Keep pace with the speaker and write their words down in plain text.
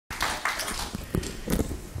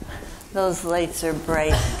Those lights are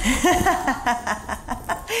bright.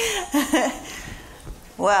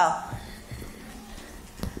 Well,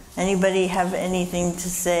 anybody have anything to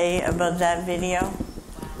say about that video?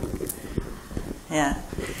 Yeah.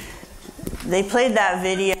 They played that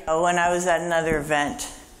video when I was at another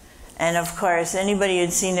event. And of course, anybody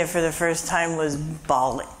who'd seen it for the first time was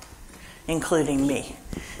bawling, including me.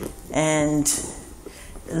 And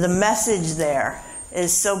the message there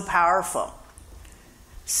is so powerful.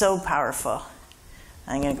 So powerful.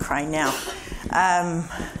 I'm going to cry now.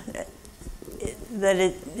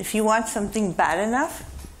 If you want something bad enough,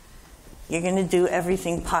 you're going to do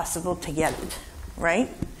everything possible to get it. Right?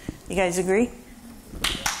 You guys agree?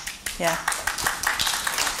 Yeah.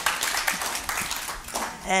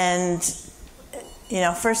 And,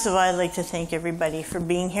 first of all, I'd like to thank everybody for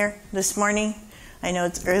being here this morning. I know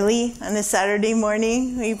it's early on a Saturday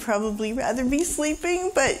morning. You'd probably rather be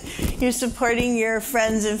sleeping, but you're supporting your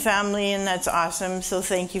friends and family, and that's awesome. So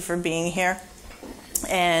thank you for being here.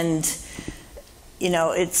 And,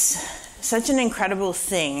 it's such an incredible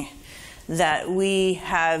thing that we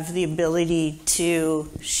have the ability to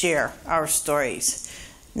share our stories.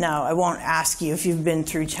 Now, I won't ask you if you've been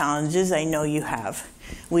through challenges. I know you have.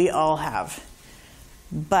 We all have.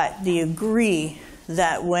 But do you agree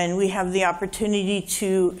that when we have the opportunity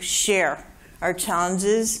to share our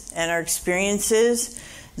challenges and our experiences,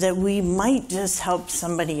 that we might just help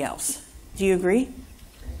somebody else? Do you agree?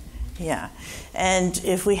 Yeah. And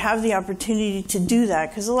if we have the opportunity to do that,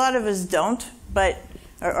 because a lot of us don't,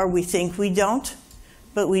 or we think we don't,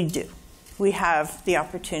 but we do. We have the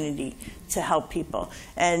opportunity to help people.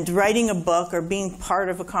 And writing a book or being part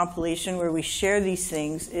of a compilation where we share these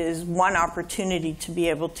things is one opportunity to be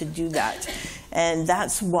able to do that. And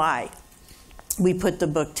that's why we put the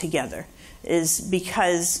book together, is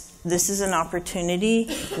because this is an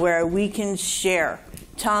opportunity where we can share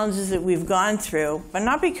challenges that we've gone through, but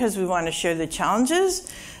not because we want to share the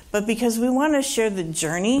challenges, but because we want to share the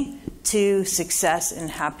journey to success and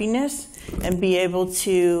happiness, and be able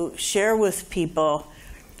to share with people,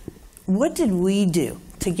 what did we do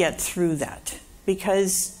to get through that?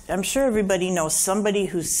 Because I'm sure everybody knows somebody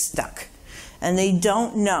who's stuck, and they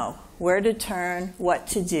don't know where to turn, what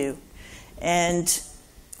to do. And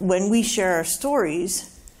when we share our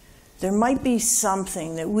stories, there might be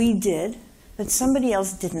something that we did that somebody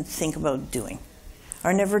else didn't think about doing,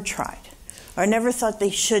 or never tried, or never thought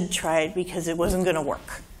they should try it because it wasn't going to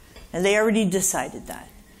work. And they already decided that,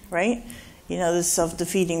 right? The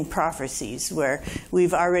self-defeating prophecies where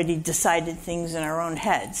we've already decided things in our own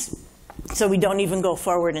heads. So we don't even go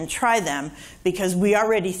forward and try them because we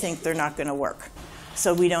already think they're not going to work.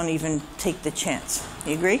 So we don't even take the chance.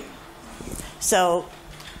 You agree? So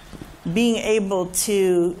being able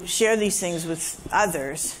to share these things with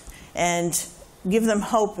others and give them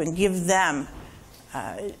hope and give them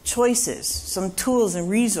choices, some tools and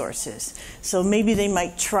resources. So maybe they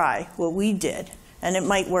might try what we did, and it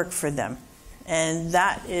might work for them. And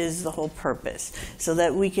that is the whole purpose, so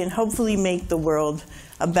that we can hopefully make the world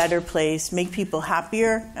a better place, make people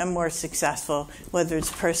happier and more successful, whether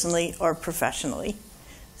it's personally or professionally.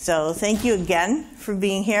 So thank you again for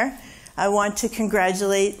being here. I want to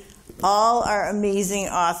congratulate all our amazing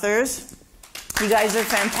authors. You guys are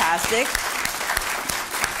fantastic.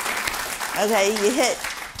 Okay, you hit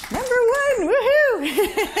 #1, woohoo!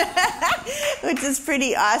 Which is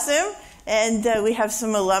pretty awesome. And we have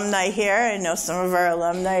some alumni here. I know some of our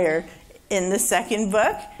alumni are in the second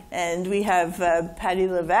book. And we have Patty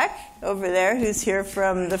Levesque over there, who's here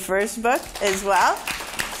from the first book as well.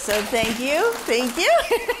 So thank you. Thank you.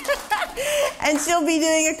 And she'll be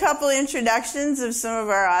doing a couple introductions of some of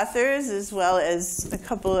our authors, as well as a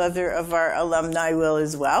couple other of our alumni will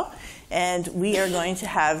as well. And we are going to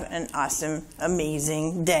have an awesome,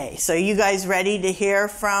 amazing day. So are you guys ready to hear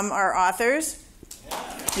from our authors?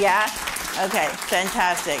 Yeah? Okay,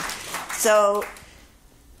 fantastic. So,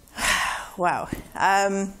 wow.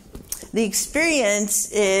 The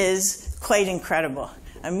experience is quite incredible.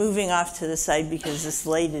 I'm moving off to the side because this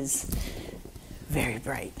light is very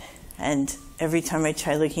bright. And every time I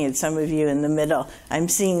try looking at some of you in the middle, I'm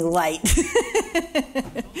seeing light.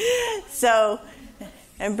 So,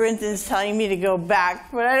 and Brenton's telling me to go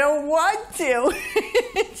back, but I don't want to.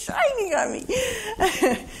 It's shining on me.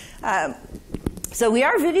 So we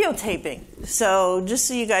are videotaping. So just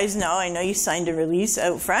so you guys know, I know you signed a release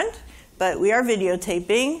out front, but we are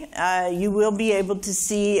videotaping. You will be able to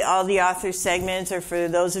see all the author segments, or for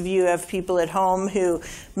those of you who have people at home who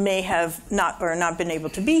may have not been able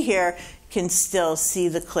to be here, can still see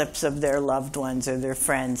the clips of their loved ones or their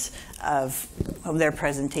friends of their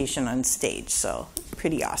presentation on stage. So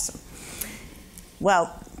pretty awesome.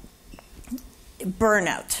 Well,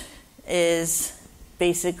 burnout is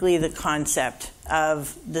basically the concept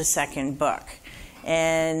of the second book.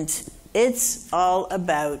 And it's all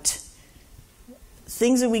about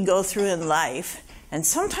things that we go through in life, and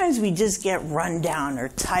sometimes we just get run down or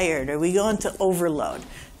tired, or we go into overload.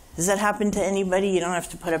 Does that happen to anybody? You don't have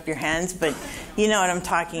to put up your hands, but you know what I'm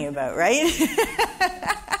talking about, right?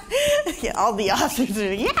 Yeah, all the authors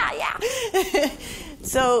are, yeah.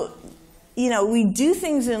 So, you know, we do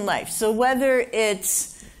things in life. So whether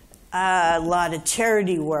it's a lot of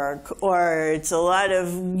charity work, or it's a lot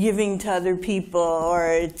of giving to other people, or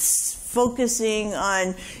it's focusing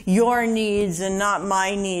on your needs and not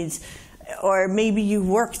my needs, or maybe you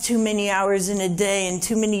work too many hours in a day and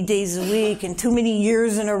too many days a week and too many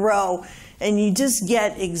years in a row, and you just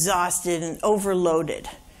get exhausted and overloaded.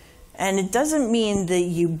 And it doesn't mean that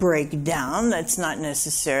you break down. That's not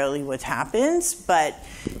necessarily what happens, but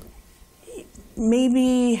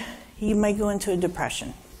maybe you might go into a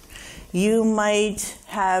depression. You might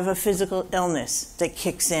have a physical illness that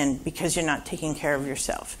kicks in because you're not taking care of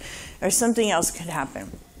yourself. Or something else could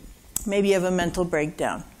happen. Maybe you have a mental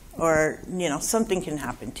breakdown. Or, you know, something can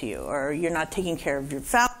happen to you. Or you're not taking care of your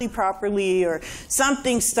family properly. Or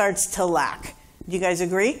something starts to lack. Do you guys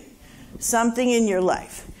agree? Something in your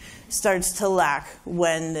life starts to lack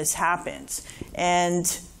when this happens.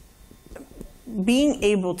 And being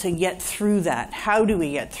able to get through that, how do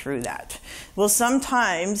we get through that? Well,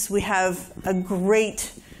 sometimes we have a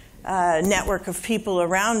great network of people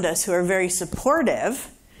around us who are very supportive,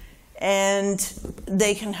 and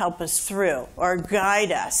they can help us through or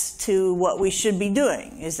guide us to what we should be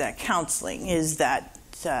doing. Is that counseling? Is that,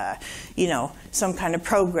 you know, some kind of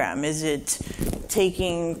program? Is it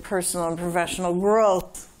taking personal and professional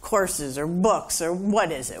growth courses or books, or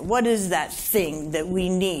what is it? What is that thing that we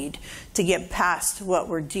need to get past what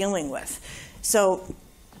we're dealing with? So,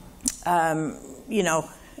 you know,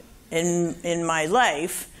 in my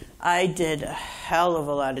life, I did a hell of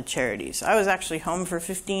a lot of charities. I was actually home for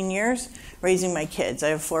 15 years raising my kids. I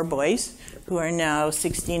have 4 boys who are now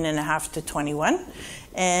 16 and a half to 21.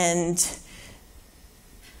 And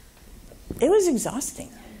it was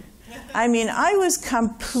exhausting. I mean, I was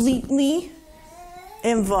completely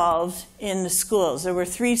involved in the schools. There were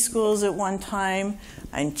 3 schools at one time.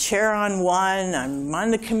 I'm chair on one. I'm on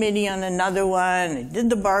the committee on another one. I did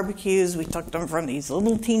the barbecues. We took them from these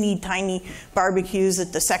little teeny tiny barbecues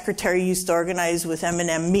that the secretary used to organize with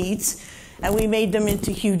M&M meats, and we made them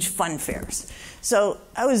into huge fun fairs. So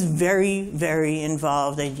I was very, very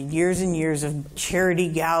involved. I did years and years of charity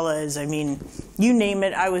galas. I mean, you name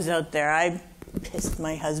it, I was out there. I pissed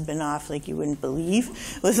my husband off like you wouldn't believe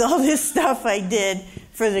with all this stuff I did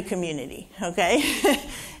for the community, okay?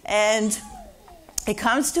 And it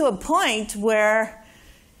comes to a point where,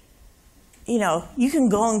 you know, you can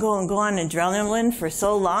go and go and go on adrenaline for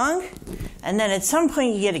so long, and then at some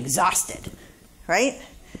point you get exhausted, right?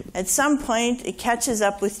 At some point it catches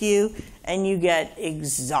up with you and you get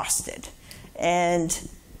exhausted. And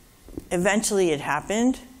eventually it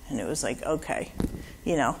happened, and it was like, okay,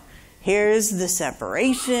 you know, here's the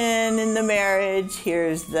separation in the marriage,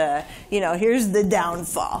 here's the, you know, here's the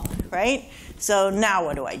downfall, right? So now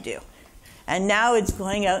what do I do? And now it's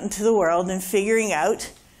going out into the world and figuring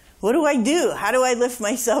out, what do I do? How do I lift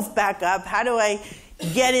myself back up? How do I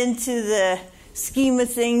get into the scheme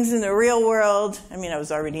of things in the real world? I mean, I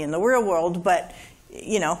was already in the real world, but,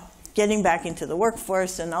 you know, getting back into the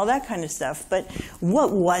workforce and all that kind of stuff. But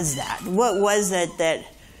what was that? What was it that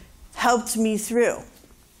helped me through?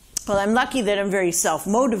 Well, I'm lucky that I'm very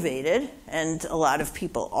self-motivated, and a lot of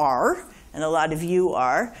people are, and a lot of you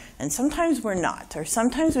are, and sometimes we're not, or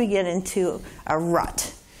sometimes we get into a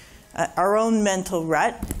rut, our own mental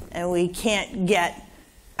rut, and we can't get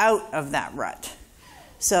out of that rut.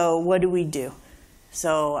 So what do?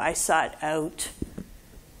 So I sought out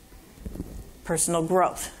personal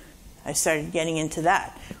growth. I started getting into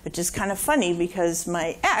that, which is kind of funny because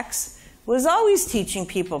my ex was always teaching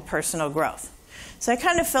people personal growth. So I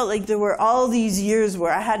kind of felt like there were all these years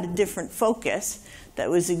where I had a different focus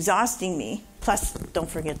that was exhausting me. Plus, don't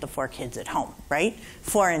forget the 4 kids at home, right?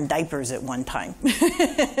 4 in diapers at one time.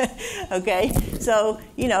 Okay? So,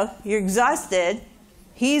 you know, you're exhausted.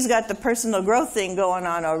 He's got the personal growth thing going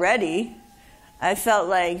on already. I felt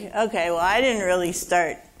like, okay, well, I didn't really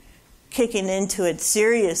start kicking into it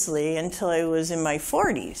seriously until I was in my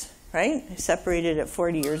 40s, right? I separated at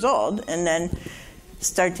 40 years old, and then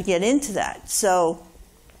start to get into that. So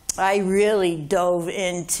I really dove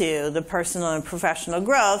into the personal and professional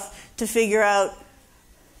growth to figure out,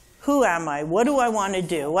 who am I? What do I want to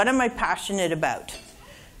do? What am I passionate about?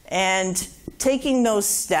 And taking those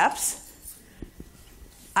steps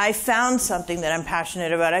I found something that I'm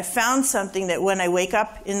passionate about. I found something that when I wake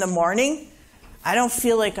up in the morning, I don't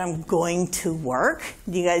feel like I'm going to work.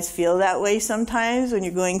 Do you guys feel that way sometimes when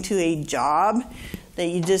you're going to a job? That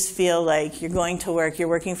you just feel like you're going to work, you're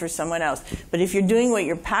working for someone else. But if you're doing what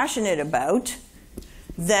you're passionate about,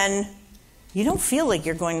 then you don't feel like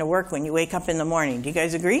you're going to work when you wake up in the morning. Do you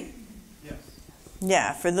guys agree? Yes.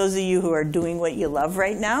 Yeah, for those of you who are doing what you love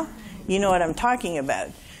right now, you know what I'm talking about.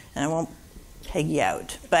 And I won't peg you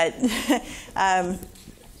out. But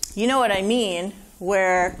you know what I mean,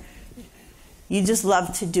 where you just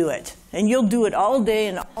love to do it. And you'll do it all day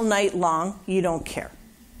and all night long. You don't care,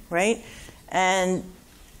 right? And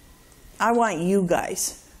I want you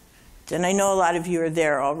guys, and I know a lot of you are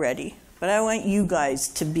there already, but I want you guys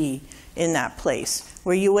to be in that place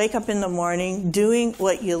where you wake up in the morning doing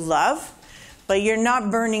what you love, but you're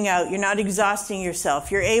not burning out, you're not exhausting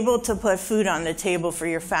yourself. You're able to put food on the table for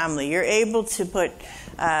your family. You're able to put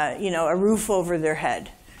a roof over their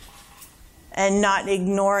head, and not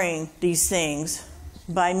ignoring these things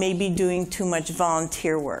by maybe doing too much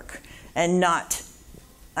volunteer work and not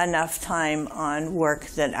enough time on work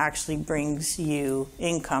that actually brings you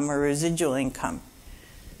income or residual income.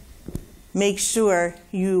 Make sure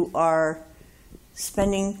you are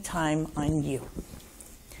spending time on you.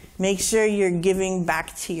 Make sure you're giving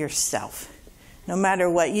back to yourself. No matter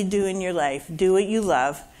what you do in your life, do what you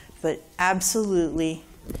love, but absolutely,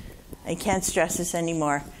 I can't stress this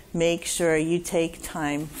anymore, make sure you take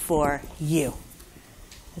time for you.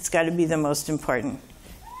 It's got to be the most important.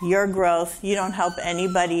 Your growth, you don't help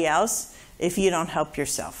anybody else if you don't help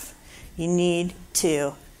yourself. You need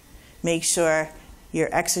to make sure you're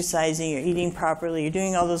exercising, you're eating properly, you're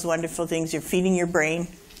doing all those wonderful things, you're feeding your brain,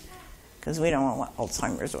 because we don't want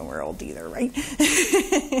Alzheimer's when we're old either, right?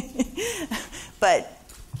 But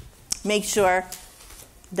make sure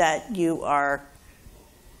that you are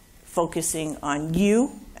focusing on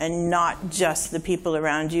you and not just the people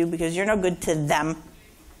around you, because you're no good to them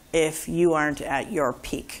if you aren't at your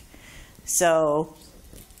peak. So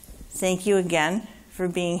thank you again for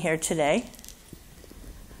being here today.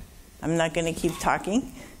 I'm not going to keep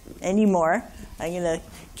talking anymore. I'm going to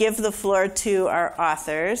give the floor to our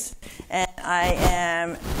authors. And I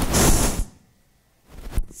am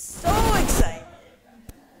so excited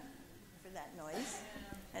for that noise.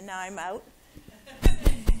 And now I'm out.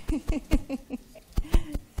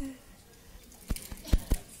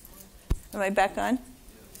 Am I back on?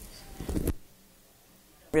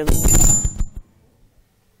 Really? Okay.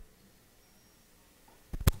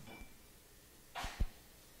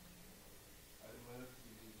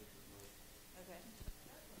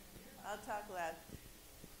 I'll talk loud.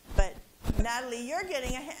 But Natalie, you're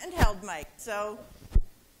getting a handheld mic, so